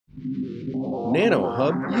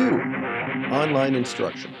nanoHUB-U, online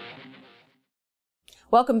instruction.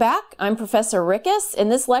 Welcome back. I'm Professor Rickus. In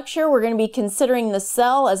this lecture, we're going to be considering the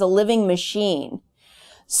cell as a living machine.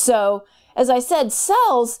 So, as I said,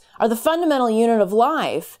 cells are the fundamental unit of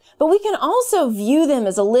life, but we can also view them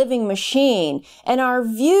as a living machine, and our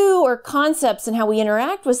view or concepts and how we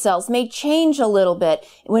interact with cells may change a little bit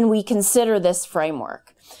when we consider this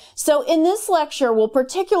framework. So in this lecture, we'll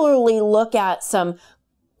particularly look at some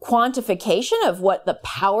quantification of what the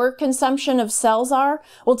power consumption of cells are.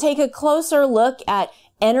 We'll take a closer look at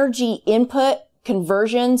energy input,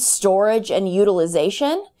 conversion, storage, and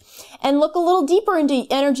utilization, and look a little deeper into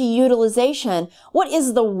energy utilization. What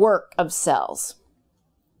is the work of cells?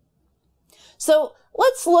 So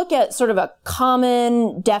let's look at sort of a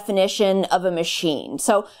common definition of a machine.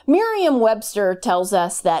 So Merriam-Webster tells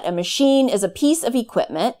us that a machine is a piece of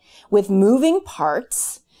equipment with moving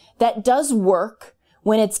parts that does work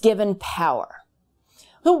when it's given power.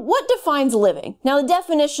 So what defines living? Now, the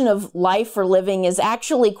definition of life or living is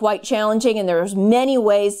actually quite challenging, and there's many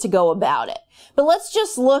ways to go about it. But let's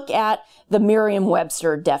just look at the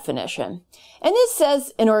Merriam-Webster definition. And this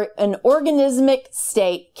says an organismic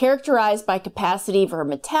state characterized by capacity for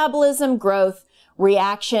metabolism, growth,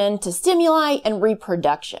 reaction to stimuli, and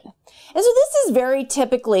reproduction. And so this is very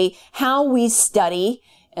typically how we study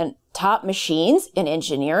and taught machines in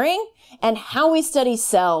engineering, and how we study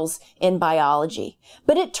cells in biology.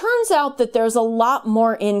 But it turns out that there's a lot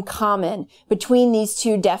more in common between these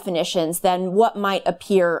two definitions than what might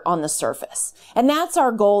appear on the surface. And that's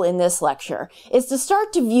our goal in this lecture, is to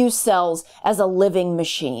start to view cells as a living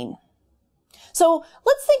machine. So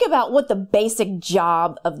let's think about what the basic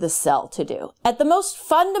job of the cell to do. At the most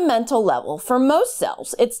fundamental level, for most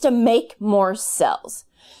cells, it's to make more cells.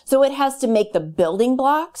 So it has to make the building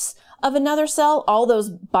blocks of another cell, all those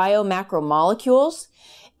biomacromolecules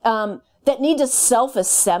that need to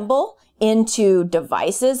self-assemble into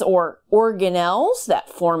devices or organelles that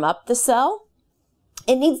form up the cell.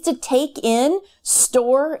 It needs to take in,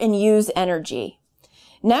 store, and use energy.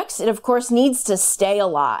 Next, it of course needs to stay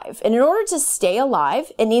alive. And in order to stay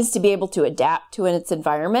alive, it needs to be able to adapt to its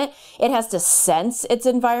environment. It has to sense its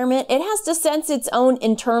environment. It has to sense its own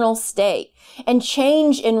internal state and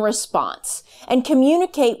change in response and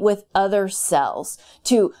communicate with other cells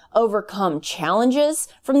to overcome challenges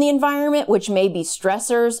from the environment, which may be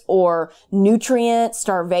stressors or nutrient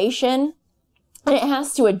starvation. And it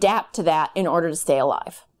has to adapt to that in order to stay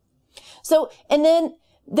alive. So, and then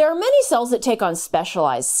there are many cells that take on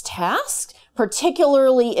specialized tasks,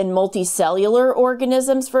 particularly in multicellular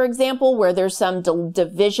organisms, for example, where there's some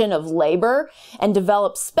division of labor and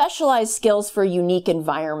develop specialized skills for unique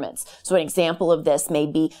environments. So an example of this may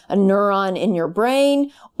be a neuron in your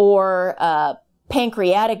brain or a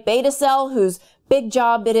pancreatic beta cell whose big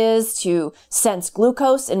job it is to sense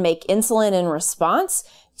glucose and make insulin in response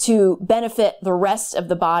to benefit the rest of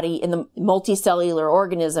the body in the multicellular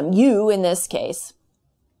organism, you in this case.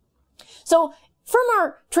 So from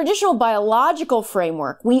our traditional biological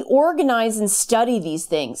framework, we organize and study these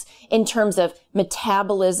things in terms of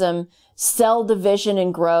metabolism, cell division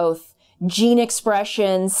and growth, gene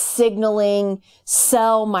expression, signaling,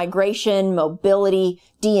 cell migration, mobility,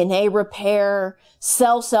 DNA repair,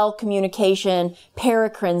 cell-cell communication,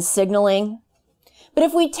 paracrine signaling. But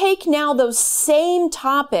if we take now those same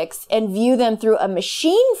topics and view them through a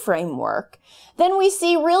machine framework, then we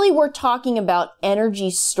see really we're talking about energy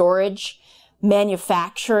storage,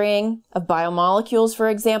 manufacturing of biomolecules, for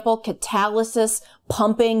example, catalysis,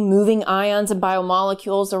 pumping, moving ions and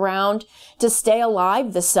biomolecules around. To stay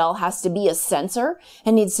alive, the cell has to be a sensor.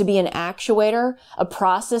 It needs to be an actuator, a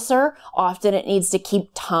processor. Often it needs to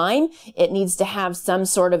keep time. It needs to have some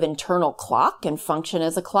sort of internal clock and function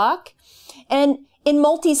as a clock. And in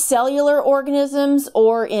multicellular organisms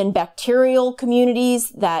or in bacterial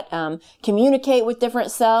communities that communicate with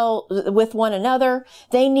different cells, with one another,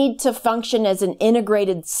 they need to function as an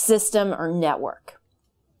integrated system or network.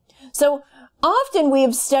 So often we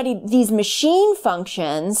have studied these machine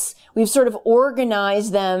functions. We've sort of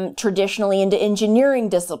organized them traditionally into engineering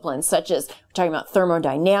disciplines, such as we're talking about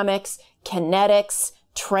thermodynamics, kinetics,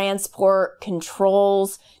 transport,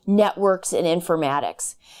 controls, networks, and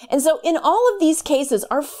informatics. And so in all of these cases,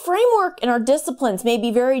 our framework and our disciplines may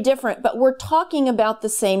be very different, but we're talking about the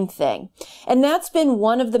same thing. And that's been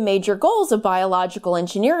one of the major goals of biological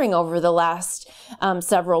engineering over the last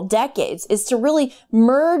several decades, is to really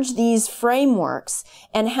merge these frameworks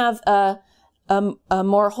and have a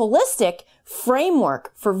more holistic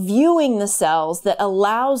framework for viewing the cells that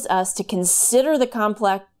allows us to consider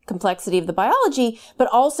the complexity of the biology, but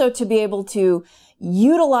also to be able to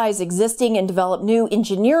utilize existing and develop new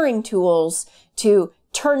engineering tools to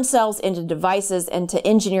turn cells into devices and to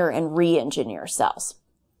engineer and re-engineer cells.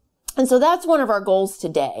 And so that's one of our goals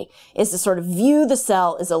today, is to sort of view the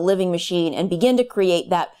cell as a living machine and begin to create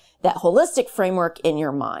that holistic framework in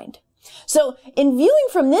your mind. So in viewing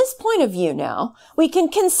from this point of view now, we can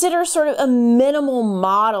consider sort of a minimal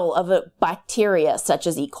model of a bacteria such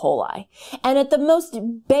as E. coli. And at the most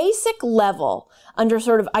basic level, under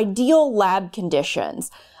sort of ideal lab conditions,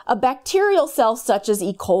 a bacterial cell such as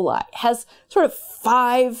E. coli has sort of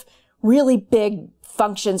 5 really big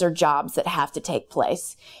functions or jobs that have to take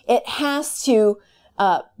place. It has to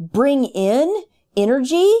bring in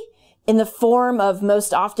energy in the form of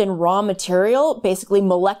most often raw material, basically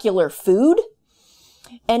molecular food,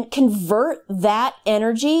 and convert that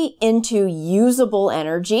energy into usable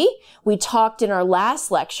energy. We talked in our last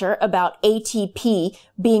lecture about ATP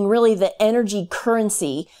being really the energy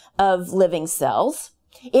currency of living cells.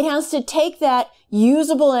 It has to take that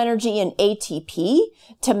usable energy in ATP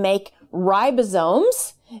to make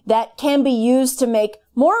ribosomes that can be used to make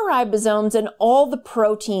more ribosomes and all the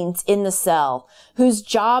proteins in the cell, whose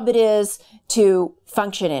job it is to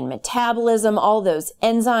function in metabolism, all those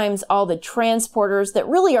enzymes, all the transporters that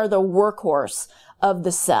really are the workhorse of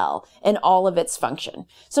the cell and all of its function.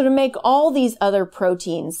 So to make all these other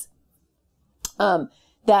proteins that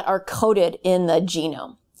are coded in the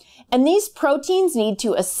genome. And these proteins need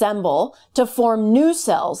to assemble to form new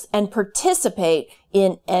cells and participate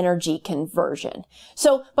in energy conversion.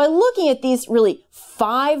 So by looking at these really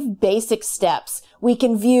 5 basic steps, we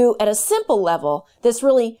can view at a simple level this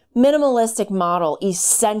really minimalistic model,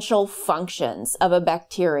 essential functions of a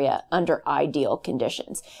bacteria under ideal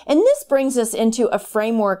conditions. And this brings us into a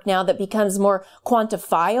framework now that becomes more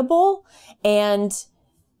quantifiable and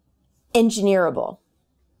engineerable.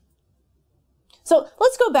 So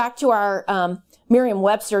let's go back to our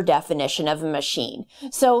Merriam-Webster definition of a machine.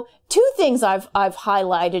 So 2 things I've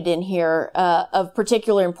highlighted in here of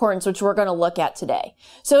particular importance, which we're going to look at today.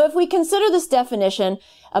 So if we consider this definition,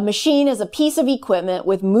 a machine is a piece of equipment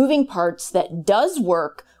with moving parts that does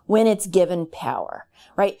work when it's given power,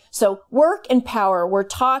 right? So work and power, we're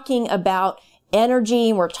talking about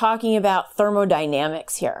energy, we're talking about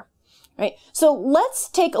thermodynamics here. Right? So let's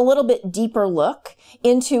take a little bit deeper look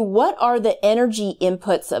into what are the energy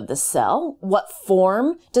inputs of the cell, what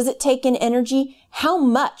form does it take in energy, how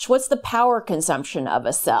much, what's the power consumption of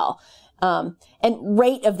a cell, and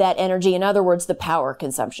rate of that energy, in other words, the power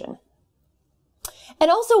consumption.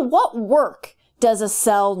 And also, what work does a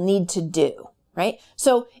cell need to do, right?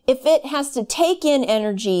 So if it has to take in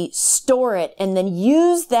energy, store it, and then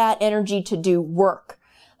use that energy to do work,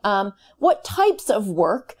 what types of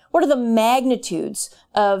work, what are the magnitudes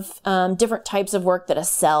of different types of work that a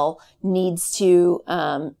cell needs to,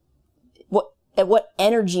 at what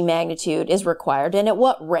energy magnitude is required and at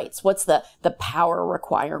what rates? What's the power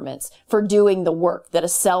requirements for doing the work that a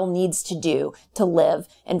cell needs to do to live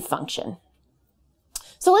and function?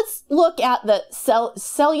 So let's look at the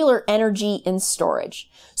cellular energy and storage.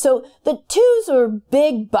 So the 2 sort of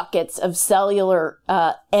big buckets of cellular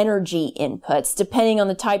energy inputs, depending on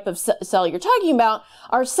the type of cell you're talking about,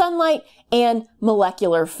 are sunlight and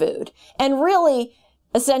molecular food. And really,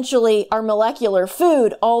 essentially, our molecular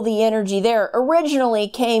food, all the energy there, originally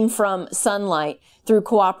came from sunlight through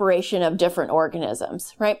cooperation of different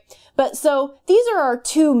organisms, right? But so these are our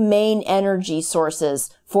 2 main energy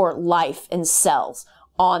sources for life and cells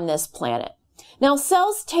on this planet. Now,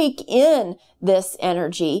 cells take in this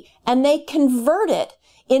energy and they convert it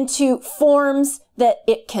into forms that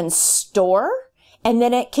it can store and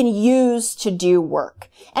then it can use to do work.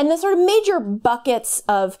 And the sort of major buckets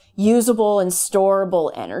of usable and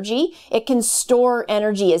storable energy, it can store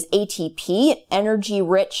energy as ATP, an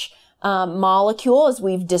energy-rich molecule, as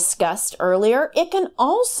we've discussed earlier. It can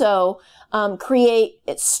also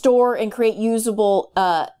store and create usable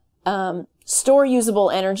store usable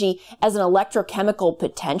energy as an electrochemical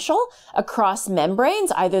potential across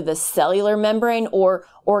membranes, either the cellular membrane or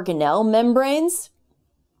organelle membranes.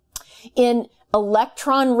 In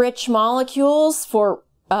electron-rich molecules for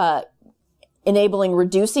enabling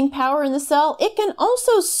reducing power in the cell, it can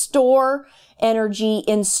also store energy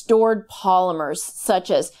in stored polymers,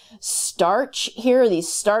 such as starch. Here are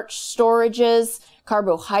these starch storages,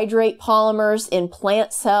 carbohydrate polymers in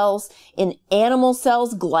plant cells. In animal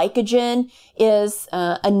cells, glycogen is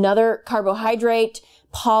another carbohydrate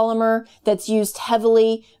polymer that's used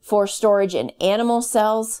heavily for storage in animal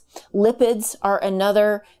cells. Lipids are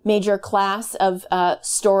another major class of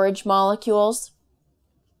storage molecules.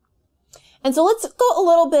 And so let's go a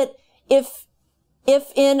little bit, if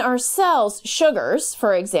if in our cells, sugars,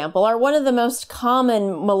 for example, are one of the most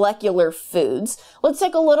common molecular foods, let's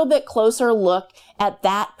take a little bit closer look at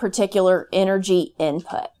that particular energy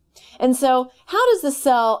input. And so how does the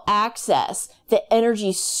cell access the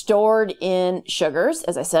energy stored in sugars?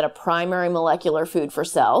 As I said, a primary molecular food for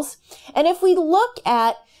cells. And if we look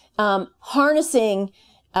at harnessing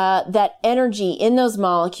that energy in those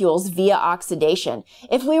molecules via oxidation,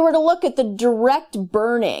 if we were to look at the direct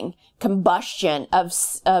burning combustion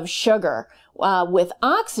of sugar with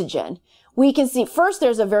oxygen, we can see first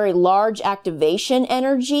there's a very large activation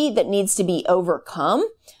energy that needs to be overcome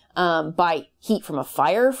by heat from a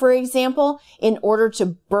fire, for example, in order to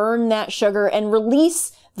burn that sugar and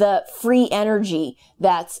release the free energy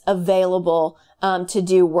that's available to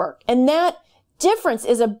do work. And that difference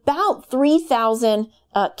is about 3,000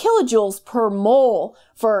 kilojoules per mole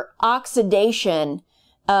for oxidation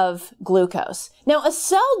of glucose. Now, a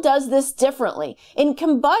cell does this differently. In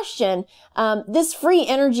combustion, this free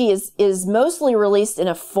energy is mostly released in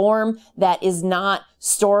a form that is not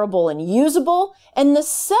storable and usable, and the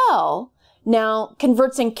cell now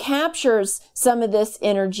converts and captures some of this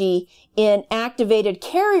energy in activated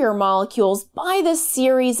carrier molecules by this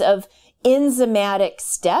series of enzymatic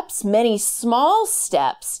steps, many small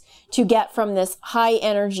steps, to get from this high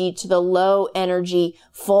energy to the low energy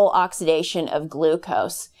full oxidation of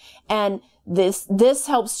glucose. And this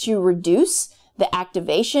helps to reduce the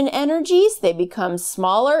activation energies. They become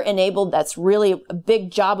smaller, enabled. That's really a big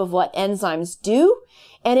job of what enzymes do.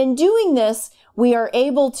 And in doing this, we are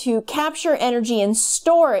able to capture energy and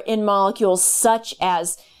store it in molecules such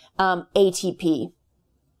as ATP.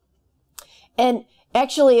 And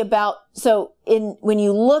actually when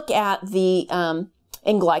you look at the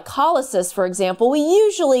in glycolysis, for example, we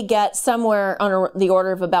usually get somewhere on the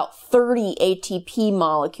order of about 30 ATP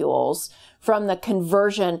molecules from the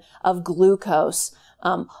conversion of glucose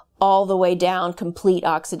all the way down, complete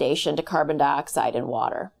oxidation to carbon dioxide and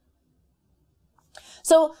water.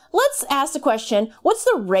 So let's ask the question, what's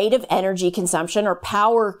the rate of energy consumption or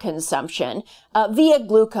power consumption via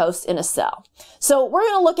glucose in a cell? So we're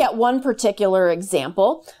going to look at one particular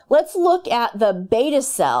example. Let's look at the beta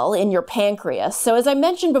cell in your pancreas. So as I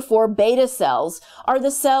mentioned before, beta cells are the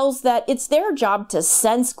cells that it's their job to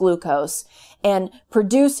sense glucose and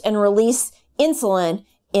produce and release insulin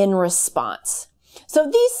in response. So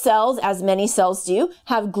these cells, as many cells do,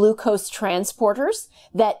 have glucose transporters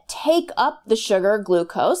that take up the sugar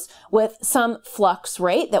glucose with some flux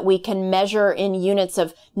rate that we can measure in units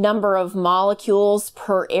of number of molecules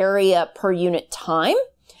per area per unit time.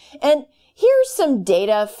 And here's some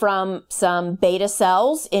data from some beta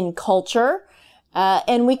cells in culture.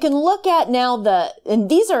 And we can look at now and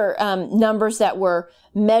these are numbers that were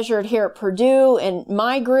measured here at Purdue in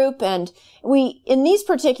my group. And in these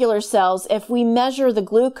particular cells, if we measure the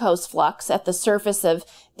glucose flux at the surface of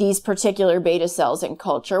these particular beta cells in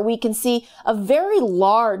culture, we can see a very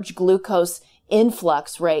large glucose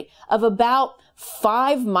influx rate of about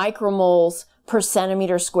 5 micromoles per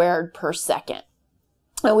centimeter squared per second.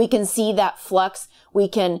 And we can see that flux, we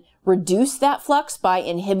can reduce that flux by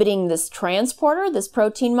inhibiting this transporter, this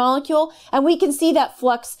protein molecule, and we can see that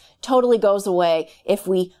flux totally goes away if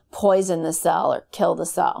we poison the cell or kill the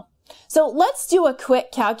cell. So let's do a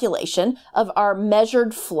quick calculation of our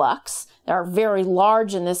measured flux, our very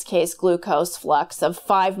large, in this case, glucose flux of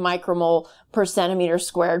 5 micromole per centimeter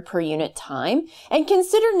squared per unit time. And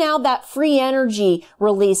consider now that free energy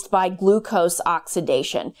released by glucose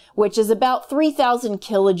oxidation, which is about 3,000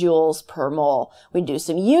 kilojoules per mole. We do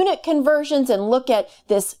some unit conversions and look at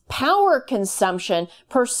this power consumption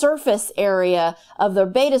per surface area of the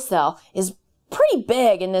beta cell is pretty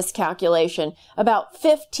big in this calculation, about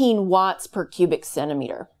 15 watts per cubic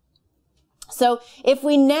centimeter. So if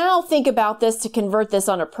we now think about this to convert this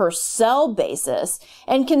on a per cell basis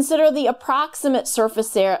and consider the approximate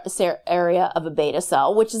surface area of a beta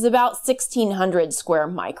cell, which is about 1,600 square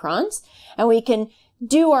microns, and we can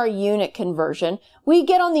do our unit conversion, we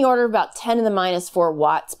get on the order of about 10 to the minus 4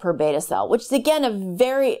 watts per beta cell, which is again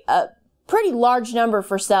a pretty large number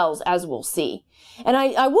for cells, as we'll see. And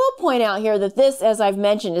I will point out here that this, as I've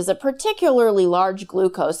mentioned, is a particularly large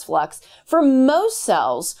glucose flux. For most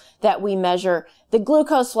cells that we measure, the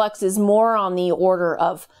glucose flux is more on the order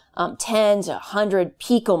of 10 to 100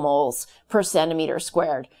 picomoles per centimeter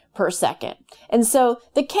squared per second. And so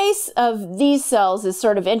the case of these cells is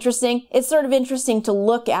sort of interesting. It's sort of interesting to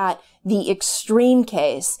look at the extreme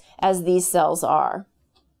case as these cells are.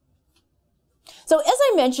 So as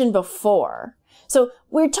I mentioned before,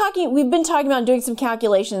 we've been talking about doing some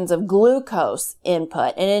calculations of glucose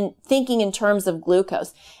input and thinking in terms of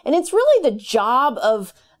glucose. And it's really the job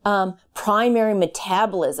of primary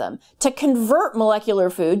metabolism to convert molecular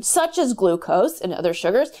food, such as glucose and other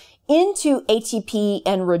sugars, into ATP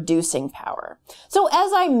and reducing power. So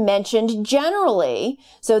as I mentioned, generally,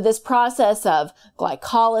 so this process of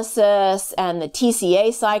glycolysis and the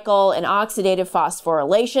TCA cycle and oxidative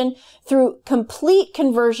phosphorylation, through complete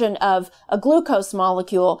conversion of a glucose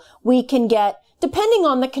molecule, we can get, depending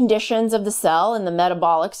on the conditions of the cell and the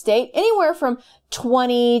metabolic state, anywhere from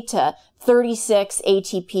 20 to 36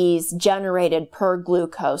 ATPs generated per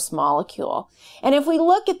glucose molecule. And if we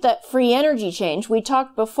look at the free energy change, we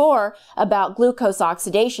talked before about glucose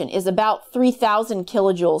oxidation is about 3,000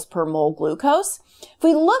 kilojoules per mole glucose. If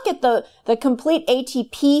we look at the complete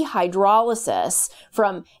ATP hydrolysis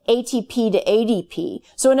from ATP to ADP,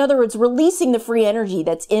 so in other words, releasing the free energy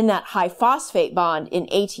that's in that high phosphate bond in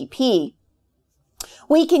ATP,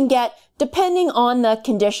 we can get, depending on the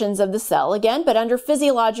conditions of the cell, again, but under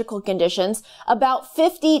physiological conditions, about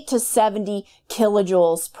 50 to 70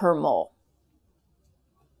 kilojoules per mole.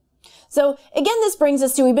 So again, this brings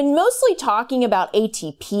us to, we've been mostly talking about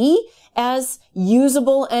ATP as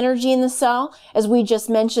usable energy in the cell. As we just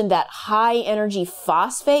mentioned, that high energy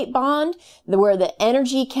phosphate bond, where the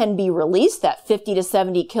energy can be released, that 50 to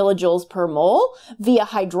 70 kilojoules per mole, via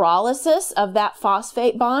hydrolysis of that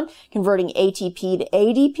phosphate bond, converting ATP to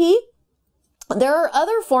ADP. There are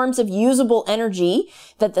other forms of usable energy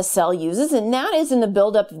that the cell uses, and that is in the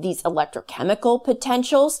buildup of these electrochemical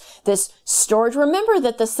potentials, this storage. Remember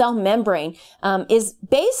that the cell membrane is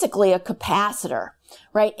basically a capacitor,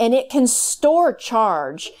 right? And it can store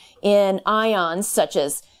charge in ions such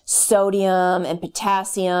as sodium and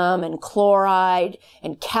potassium and chloride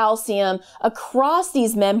and calcium across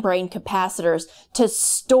these membrane capacitors to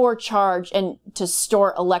store charge and to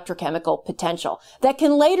store electrochemical potential that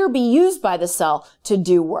can later be used by the cell to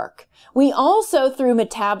do work. We also, through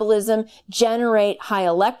metabolism, generate high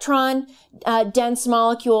electron dense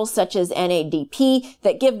molecules such as NADP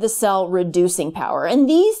that give the cell reducing power. And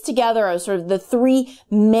these together are sort of the three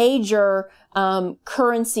major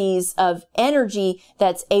currencies of energy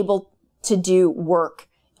that's able to do work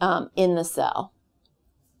in the cell.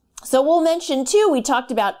 So we'll mention too, we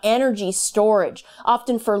talked about energy storage,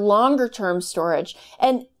 often for longer term storage.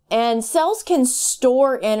 And cells can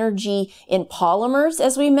store energy in polymers,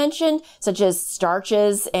 as we mentioned, such as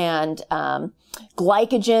starches and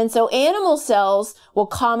glycogen. So animal cells will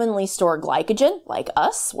commonly store glycogen, like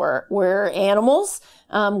us. We're animals.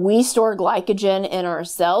 We store glycogen in our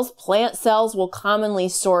cells. Plant cells will commonly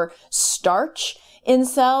store starch in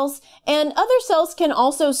cells. And other cells can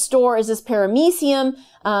also store, as is paramecium,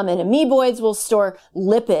 and amoeboids will store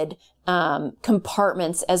lipid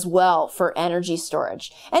compartments as well for energy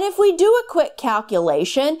storage. And if we do a quick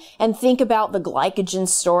calculation and think about the glycogen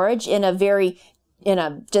storage in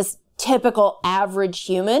a just typical average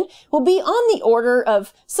human, will be on the order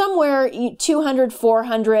of somewhere 200,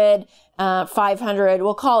 400, 500,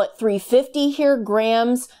 we'll call it 350 here,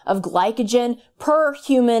 grams of glycogen per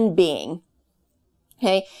human being.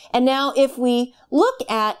 Okay. And now if we look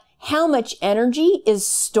at how much energy is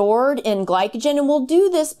stored in glycogen, and we'll do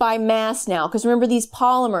this by mass now, because remember these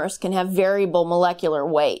polymers can have variable molecular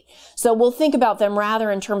weight. So we'll think about them rather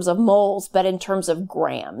in terms of moles, but in terms of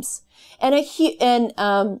grams. And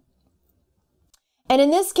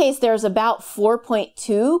in this case, there's about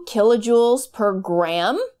 4.2 kilojoules per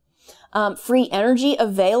gram free energy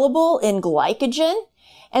available in glycogen.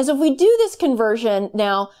 And so if we do this conversion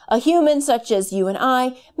now, a human such as you and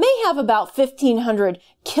I may have about 1,500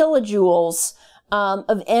 kilojoules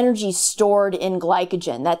of energy stored in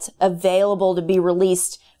glycogen that's available to be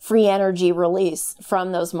released, free energy release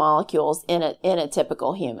from those molecules in a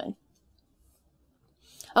typical human.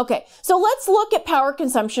 Okay, so let's look at power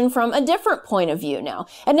consumption from a different point of view now.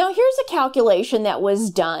 And now here's a calculation that was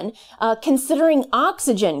done considering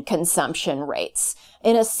oxygen consumption rates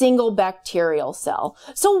in a single bacterial cell.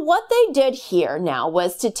 So what they did here now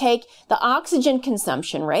was to take the oxygen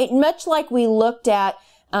consumption rate, much like we looked at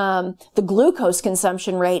the glucose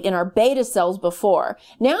consumption rate in our beta cells before.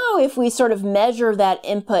 Now, if we sort of measure that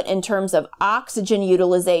input in terms of oxygen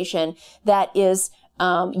utilization that is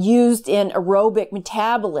used in aerobic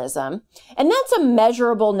metabolism, and that's a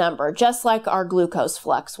measurable number, just like our glucose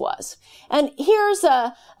flux was. And here's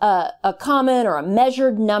a common or a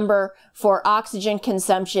measured number for oxygen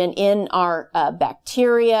consumption in our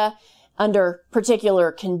bacteria under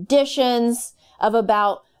particular conditions of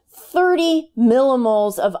about 30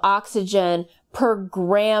 millimoles of oxygen per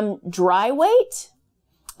gram dry weight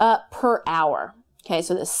per hour. Okay,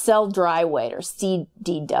 so the cell dry weight, or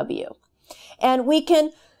CDW. And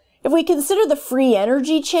if we consider the free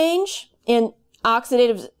energy change in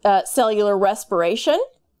oxidative cellular respiration,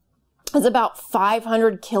 is about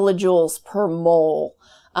 500 kilojoules per mole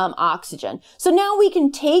oxygen. So now we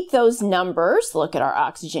can take those numbers, look at our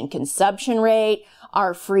oxygen consumption rate,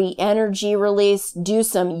 our free energy release, do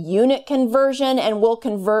some unit conversion, and we'll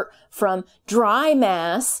convert from dry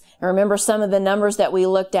mass. And remember some of the numbers that we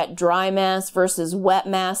looked at, dry mass versus wet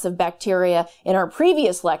mass of bacteria in our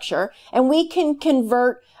previous lecture. And we can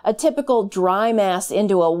convert a typical dry mass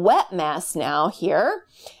into a wet mass now here.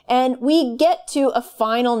 And we get to a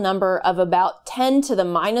final number of about 10 to the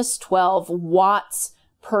minus 12 watts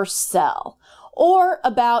per cell. Or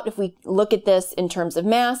about, if we look at this in terms of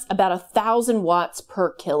mass, about 1,000 watts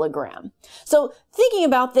per kilogram. So thinking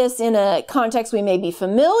about this in a context we may be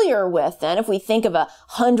familiar with, then, if we think of a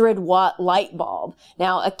 100-watt light bulb,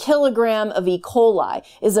 now a kilogram of E. coli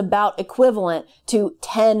is about equivalent to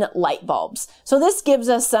 10 light bulbs. So this gives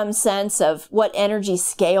us some sense of what energy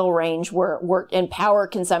scale range and power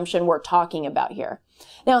consumption we're talking about here.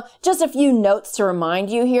 Now, just a few notes to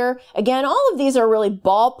remind you here. Again, all of these are really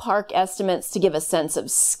ballpark estimates to give a sense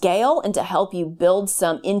of scale and to help you build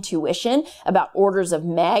some intuition about orders of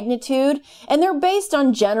magnitude. And they're based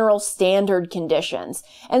on general standard conditions.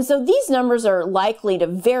 And so these numbers are likely to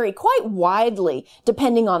vary quite widely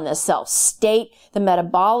depending on the cell state, the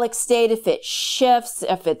metabolic state, if it shifts,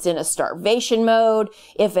 if it's in a starvation mode,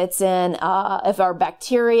 if it's in, if our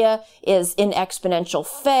bacteria is in exponential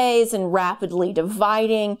phase and rapidly dividing.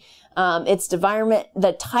 Its environment,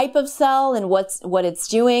 the type of cell and what it's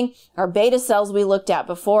doing. Our beta cells we looked at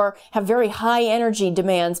before have very high energy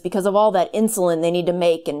demands because of all that insulin they need to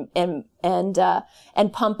make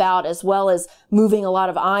and pump out, as well as moving a lot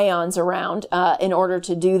of ions around in order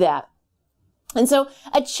to do that. And so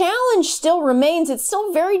a challenge still remains. It's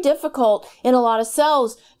still very difficult in a lot of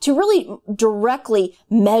cells to really directly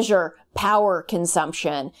measure power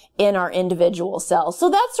consumption in our individual cells. So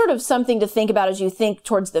that's sort of something to think about as you think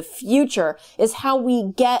towards the future, is how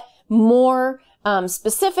we get more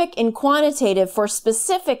specific and quantitative for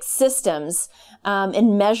specific systems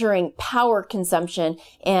in measuring power consumption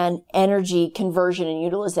and energy conversion and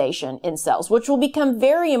utilization in cells, which will become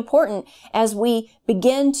very important as we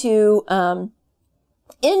begin to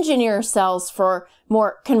engineer cells for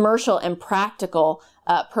more commercial and practical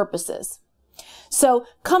purposes. So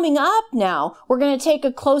coming up now, we're going to take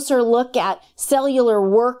a closer look at cellular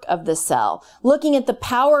work of the cell, looking at the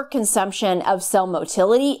power consumption of cell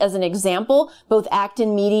motility as an example, both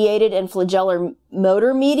actin-mediated and flagellar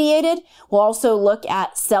motor-mediated. We'll also look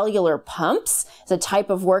at cellular pumps as a type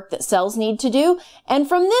of work that cells need to do. And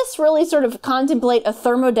from this, really sort of contemplate a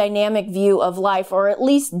thermodynamic view of life, or at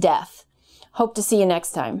least death. Hope to see you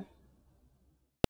next time.